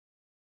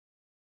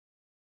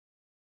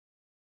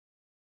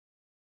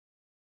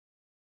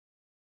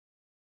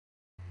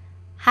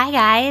Hi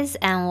guys,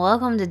 and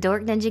welcome to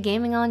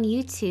DorkNinjaGaming on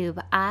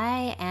YouTube.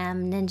 I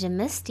am Ninja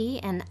Misty,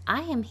 and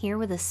I am here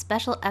with a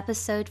special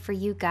episode for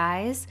you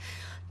guys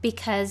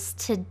because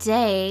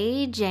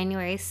today,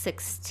 January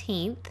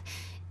 16th,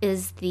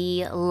 is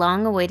the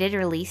long-awaited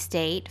release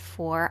date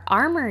for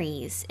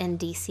Armories in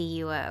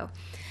DCUO.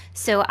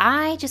 So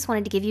I just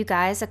wanted to give you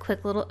guys a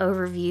quick little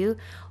overview,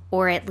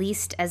 or at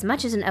least as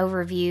much as an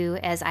overview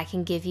as I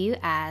can give you,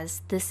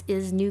 as this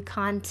is new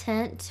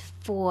content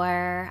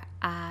for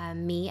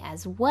me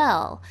as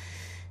well.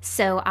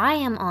 So I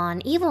am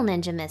on Evil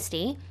Ninja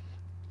Misty.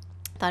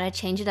 Thought I'd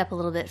change it up a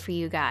little bit for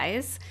you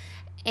guys.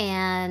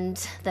 And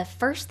the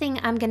first thing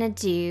I'm going to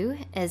do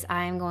is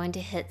I'm going to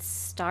hit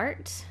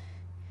start,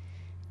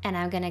 and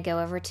I'm going to go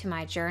over to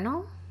my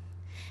journal.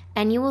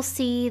 And you will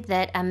see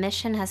that a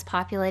mission has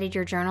populated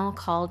your journal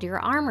called your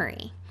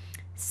Armory.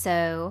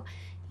 So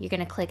you're going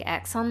to click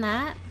X on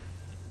that,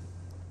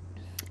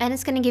 and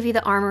it's going to give you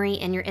the Armory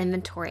in your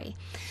inventory.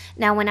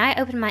 Now, when I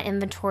open my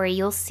inventory,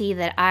 you'll see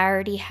that I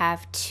already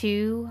have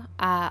two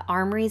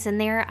Armories in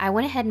there. I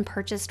went ahead and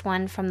purchased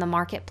one from the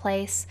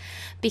marketplace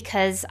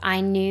because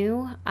I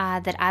knew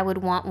that I would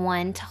want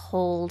one to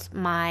hold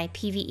my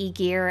PvE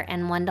gear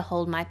and one to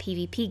hold my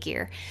PvP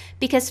gear.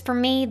 Because for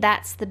me,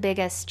 that's the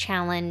biggest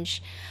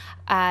challenge.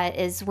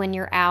 Is when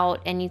you're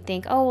out and you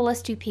think, oh, well,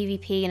 let's do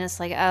PvP, and it's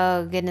like,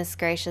 oh, goodness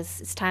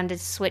gracious, it's time to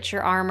switch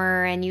your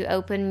armor, and you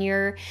open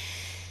your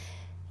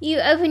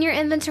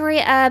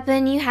inventory up,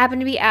 and you happen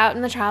to be out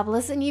in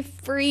Metropolis, and you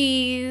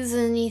freeze,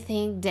 and you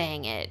think,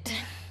 dang it.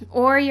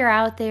 Or you're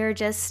out there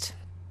just,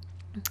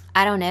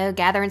 I don't know,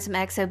 gathering some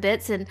exo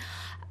bits, and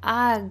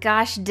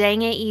gosh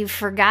dang it, you've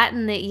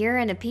forgotten that you're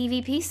in a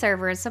PvP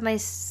server, and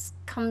somebody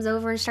comes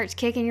over and starts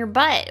kicking your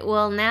butt.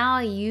 Well, now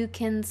you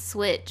can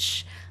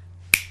switch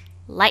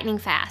lightning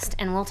fast,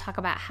 and we'll talk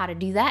about how to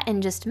do that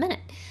in just a minute.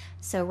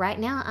 So right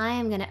now I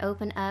am going to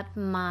open up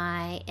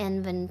my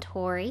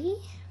inventory,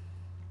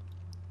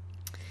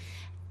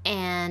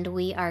 and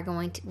we are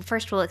going to,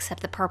 first we'll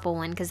accept the purple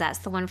one because that's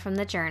the one from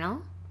the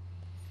journal.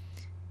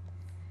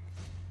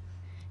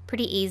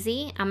 Pretty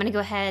easy. I'm going to go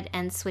ahead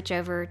and switch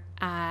over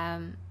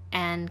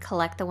and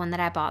collect the one that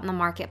I bought in the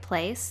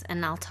marketplace,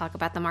 and I'll talk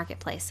about the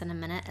marketplace in a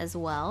minute as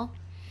well.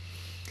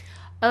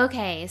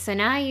 Okay, so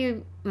now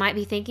you might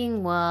be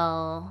thinking,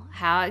 well,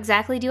 how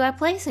exactly do I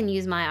place and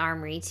use my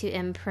Armory to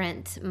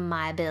imprint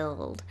my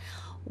build?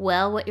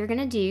 Well, what you're going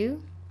to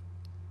do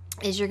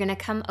is you're going to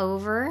come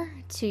over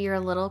to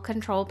your little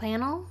control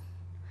panel,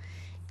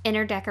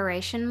 enter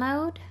decoration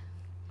mode,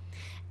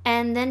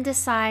 and then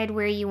decide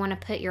where you want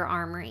to put your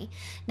Armory.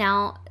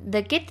 Now,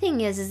 the good thing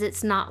is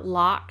it's not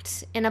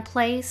locked in a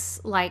place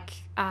like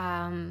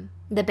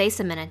the base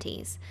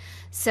amenities.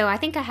 So I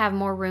think I have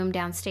more room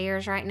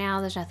downstairs right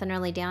now. There's nothing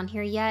really down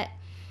here yet.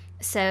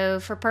 So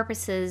for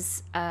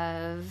purposes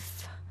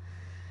of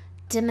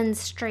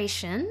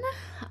demonstration,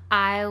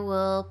 I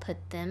will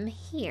put them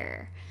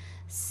here.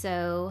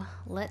 So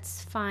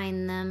let's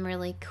find them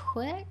really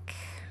quick.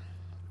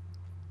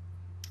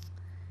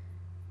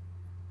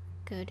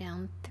 Go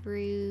down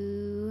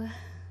through.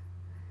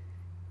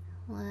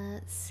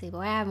 Let's see.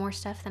 Boy, I have more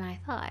stuff than I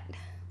thought.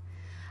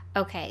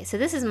 Okay, so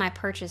this is my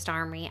purchased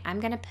Armory. I'm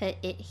going to put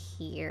it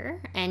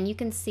here, and you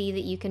can see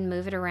that you can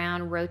move it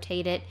around,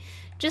 rotate it,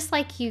 just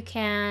like you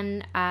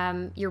can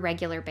your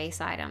regular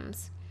base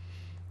items.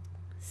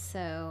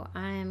 So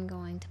I'm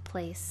going to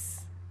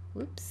place,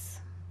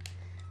 whoops,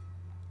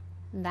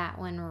 that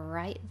one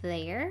right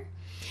there.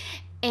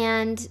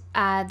 And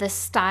the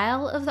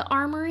style of the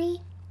Armory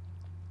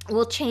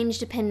will change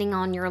depending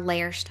on your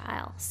layer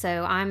style.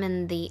 So I'm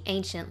in the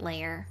ancient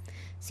layer,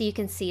 so you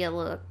can see it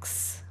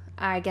looks,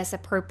 I guess,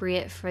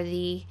 appropriate for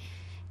the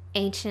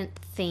ancient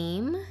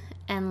theme.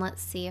 And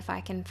let's see if I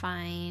can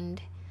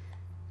find,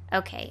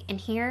 okay, and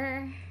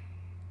here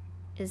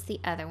is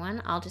the other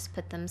one. I'll just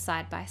put them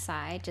side by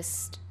side,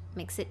 just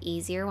makes it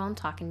easier while I'm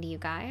talking to you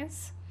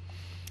guys.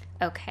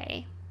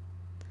 Okay,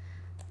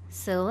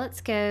 so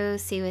let's go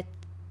see what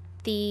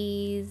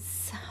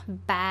these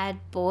bad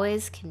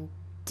boys can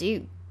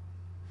do.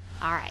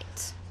 All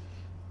right,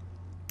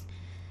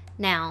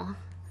 now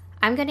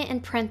I'm going to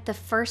imprint the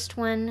first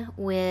one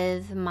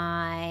with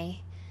my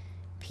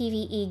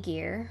PvE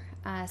gear,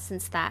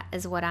 since that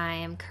is what I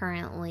am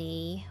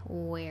currently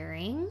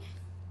wearing.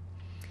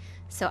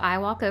 So I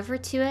walk over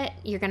to it,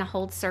 you're going to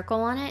hold circle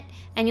on it,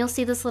 and you'll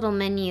see this little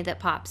menu that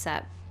pops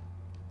up.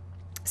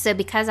 So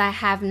because I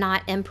have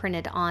not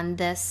imprinted on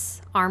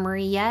this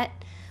Armory yet,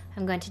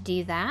 I'm going to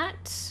do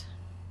that.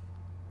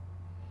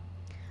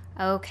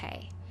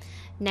 Okay,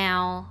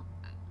 now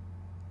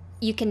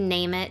you can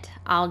name it.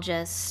 I'll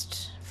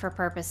just, for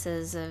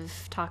purposes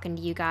of talking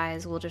to you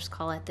guys, we'll just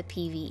call it the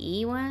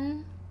PvE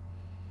one.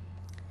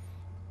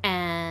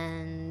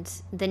 And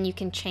then you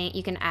can change,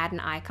 you can add an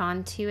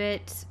icon to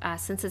it.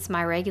 Since it's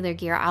my regular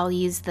gear, I'll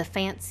use the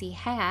fancy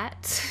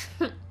hat.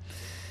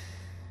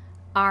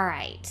 All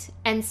right,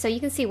 and so you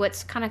can see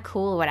what's kind of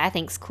cool, what I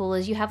think's cool,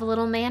 is you have a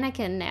little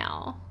mannequin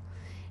now.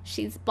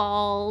 She's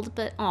bald,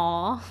 but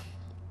aw.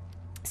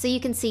 So you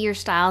can see your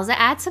styles. It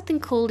adds something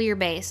cool to your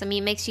base. I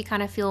mean, it makes you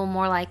kind of feel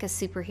more like a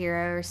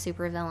superhero or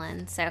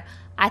supervillain. So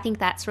I think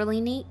that's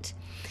really neat.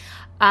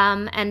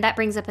 And that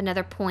brings up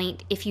another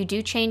point. If you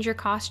do change your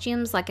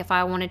costumes, like if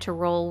I wanted to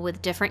roll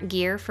with different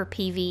gear for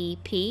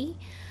PvP,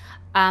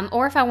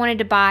 or if I wanted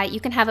to buy, you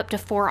can have up to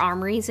 4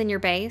 armories in your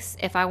base.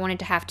 If I wanted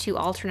to have 2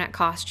 alternate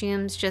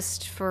costumes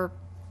just for,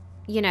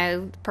 you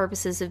know,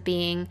 purposes of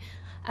being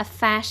a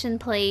fashion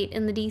plate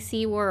in the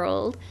DC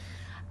world,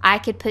 I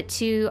could put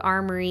 2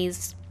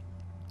 armories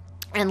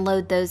and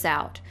load those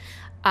out.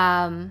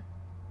 I'm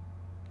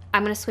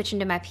going to switch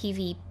into my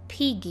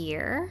PvP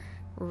gear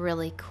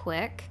really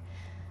quick.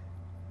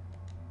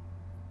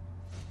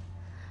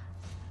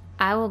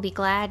 I will be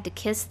glad to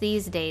kiss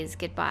these days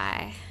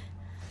goodbye.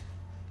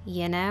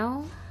 You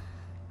know?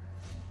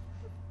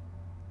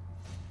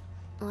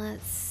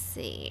 Let's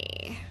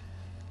see.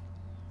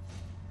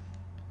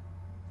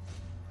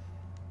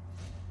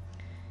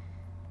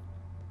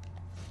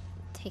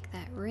 Take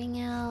that ring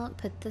out,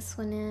 put this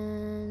one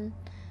in.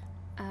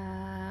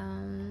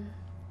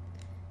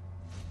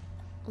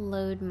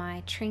 Load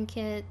my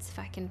trinkets if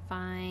I can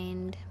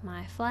find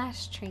my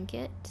flash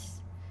trinket.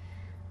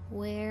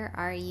 Where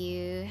are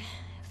you,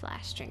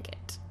 flash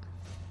trinket?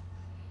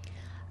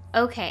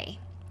 Okay,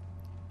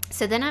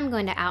 so then I'm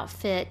going to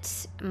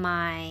outfit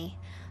my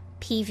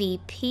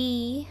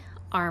PvP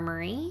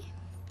armory.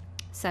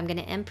 So I'm going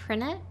to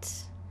imprint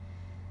it.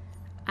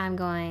 I'm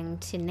going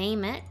to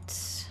name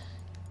it.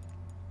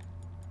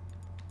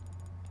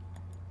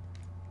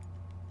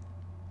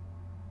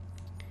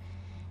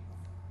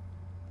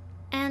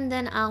 And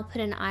then I'll put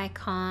an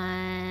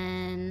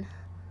icon.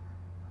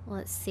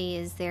 Let's see,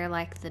 is there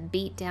like the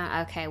beat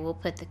down? Okay, we'll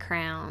put the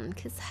crown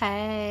because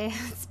hey,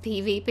 it's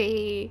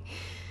PvP.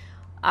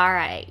 All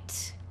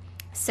right.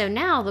 So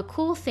now the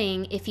cool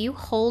thing, if you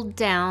hold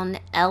down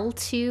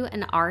L2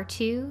 and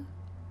R2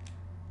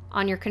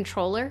 on your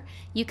controller,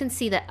 you can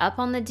see that up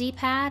on the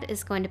D-pad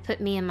is going to put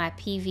me in my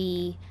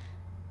PvE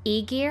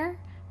gear,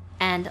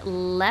 and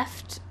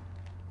left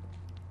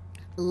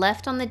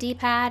on the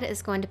D-pad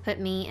is going to put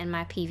me in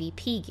my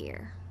PvP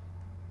gear.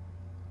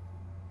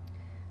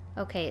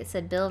 Okay, it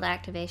said build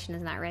activation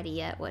is not ready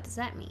yet. What does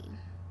that mean?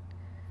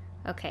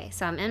 Okay,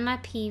 so I'm in my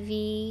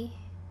PvE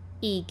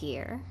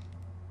gear.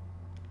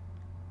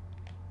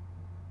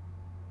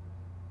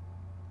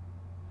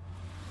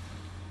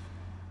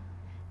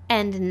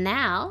 And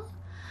now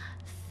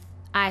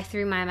I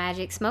threw my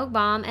magic smoke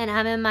bomb and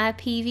I'm in my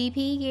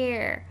PvP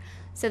gear.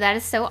 So that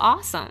is so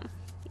awesome,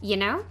 you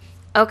know?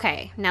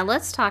 Okay, now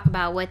let's talk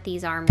about what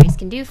these armories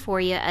can do for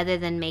you other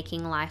than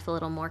making life a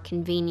little more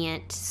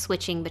convenient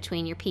switching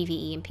between your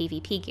PvE and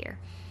PvP gear.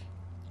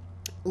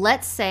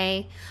 Let's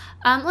say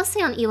on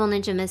Evil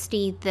Ninja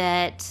Misty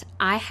that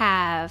I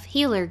have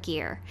healer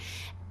gear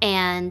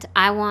and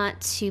I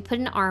want to put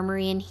an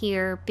armory in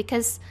here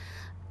because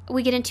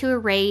we get into a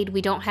raid,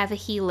 we don't have a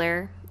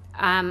healer.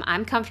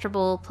 I'm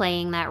comfortable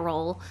playing that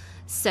role.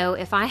 So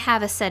if I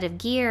have a set of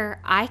gear,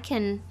 I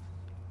can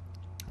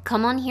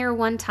come on here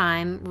one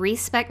time,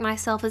 respec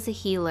myself as a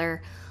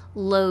healer,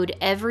 load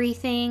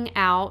everything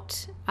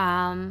out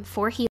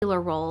for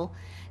healer role,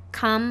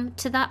 come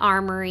to the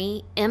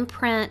armory,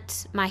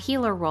 imprint my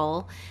healer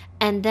role,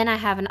 and then I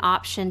have an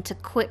option to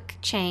quick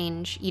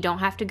change. You don't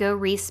have to go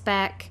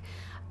respec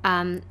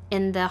in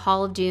the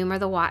Hall of Doom or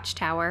the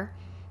Watchtower.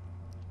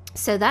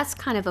 So that's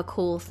kind of a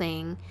cool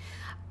thing.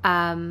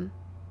 You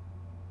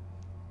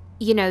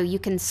know, you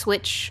can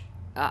switch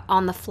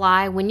on the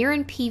fly. When you're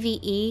in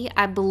PvE,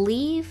 I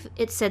believe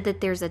it said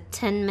that there's a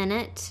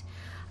 10-minute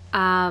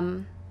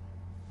time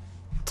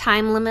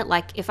limit.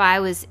 Like if I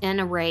was in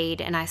a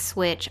raid and I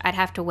switch, I'd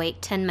have to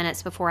wait 10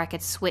 minutes before I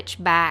could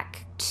switch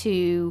back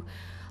to,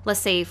 let's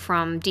say,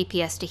 from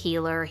DPS to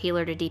healer,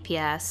 healer to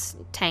DPS,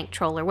 tank,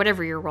 troller,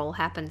 whatever your role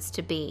happens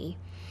to be.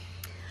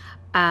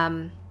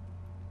 I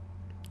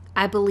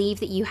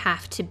believe that you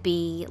have to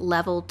be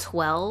level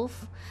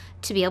 12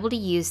 to be able to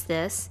use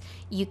this.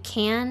 You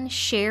can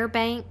share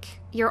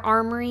bank your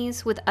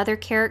armories with other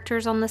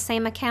characters on the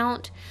same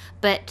account,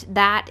 but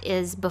that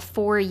is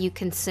before you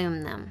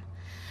consume them.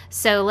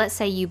 So let's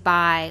say you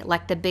buy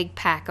like the big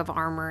pack of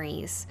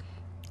armories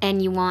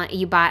and you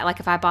buy,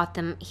 like if I bought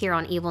them here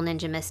on Evil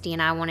Ninja Misty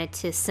and I wanted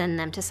to send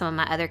them to some of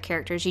my other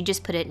characters, you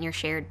just put it in your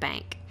shared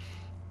bank.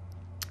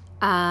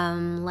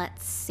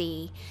 Let's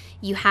see.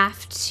 You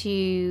have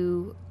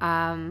to,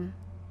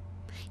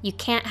 you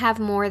can't have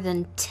more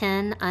than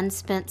 10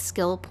 unspent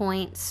skill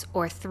points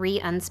or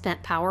 3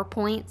 unspent power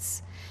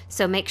points.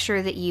 So make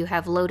sure that you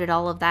have loaded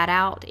all of that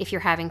out. If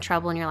you're having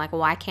trouble and you're like,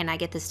 why can't I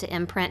get this to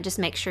imprint? Just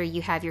make sure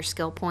you have your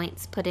skill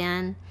points put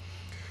in.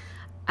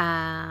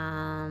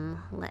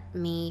 Let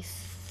me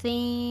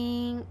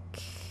think.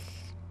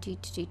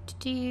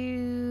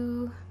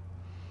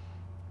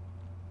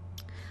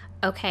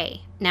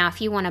 Okay, now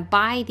if you want to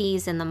buy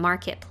these in the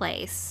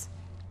marketplace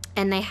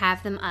and they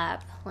have them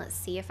up, let's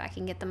see if I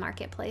can get the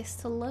marketplace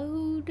to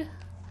load.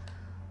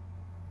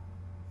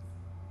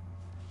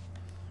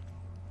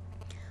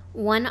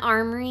 One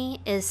armory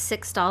is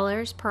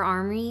 $6 per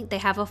armory. They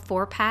have a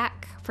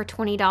 4-pack for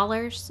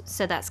 $20,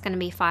 so that's going to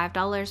be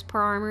 $5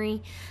 per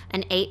armory.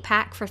 An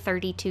 8-pack for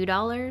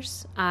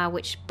 $32,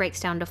 which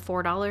breaks down to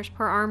 $4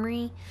 per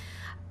armory.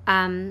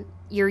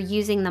 You're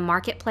using the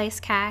marketplace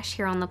cash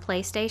here on the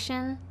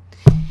PlayStation.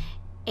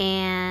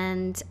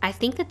 And I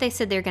think that they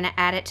said they're going to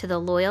add it to the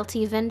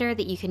loyalty vendor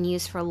that you can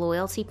use for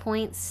loyalty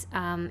points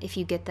if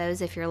you get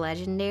those if you're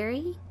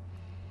legendary.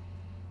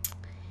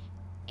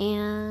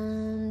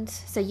 And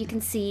so you can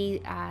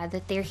see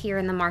that they're here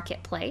in the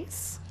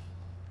marketplace.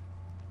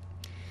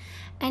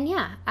 And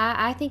yeah,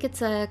 I think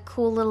it's a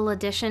cool little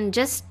addition.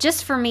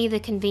 Just for me, the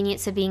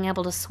convenience of being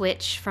able to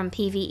switch from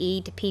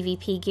PvE to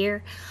PvP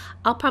gear.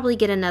 I'll probably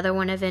get another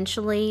one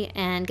eventually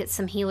and get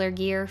some healer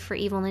gear for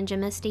Evil Ninja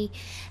Misty.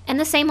 And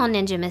the same on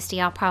Ninja Misty.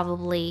 I'll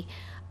probably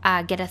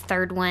get a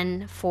third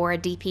one for a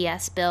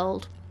DPS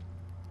build.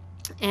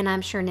 And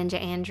I'm sure Ninja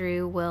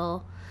Andrew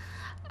will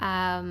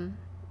add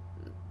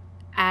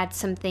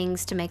some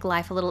things to make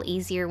life a little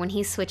easier when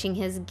he's switching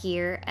his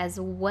gear as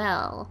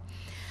well.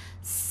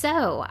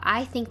 So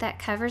I think that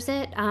covers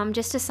it.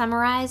 Just to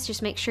summarize,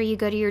 just make sure you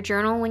go to your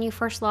journal when you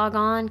first log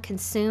on,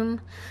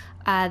 consume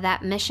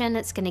that mission.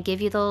 It's going to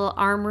give you the little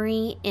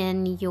armory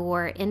in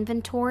your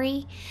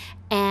inventory,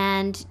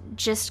 and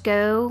just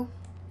go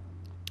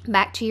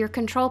back to your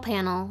control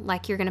panel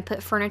like you're going to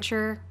put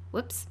furniture,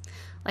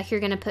 like you're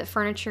going to put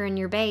furniture in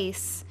your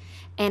base,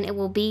 and it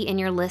will be in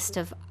your list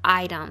of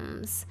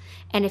items.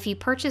 And if you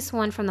purchase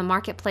one from the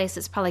marketplace,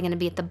 it's probably going to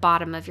be at the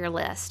bottom of your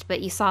list,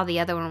 but you saw the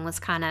other one was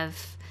kind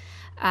of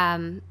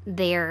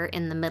there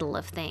in the middle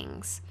of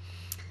things.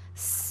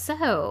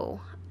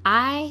 So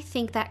I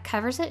think that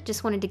covers it.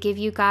 Just wanted to give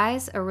you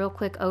guys a real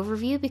quick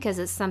overview because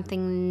it's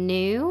something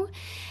new.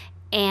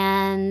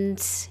 And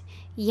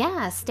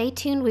yeah, stay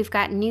tuned. We've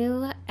got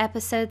new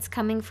episodes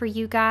coming for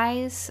you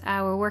guys.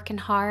 We're working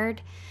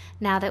hard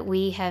now that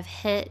we have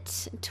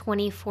hit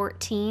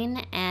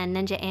 2014 and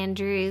Ninja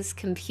Andrew's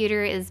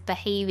computer is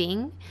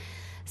behaving.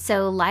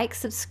 So like,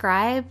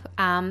 subscribe,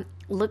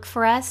 look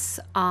for us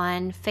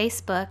on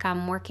Facebook.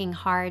 I'm working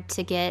hard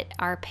to get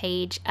our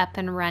page up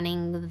and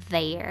running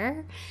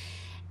there.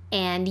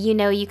 And you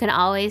know, you can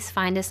always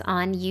find us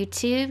on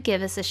YouTube.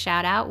 Give us a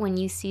shout out when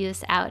you see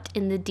us out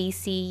in the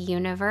DC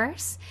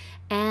universe.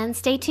 And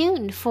stay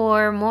tuned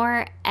for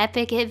more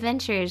epic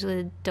adventures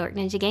with Dork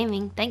Ninja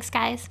Gaming. Thanks,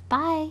 guys.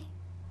 Bye.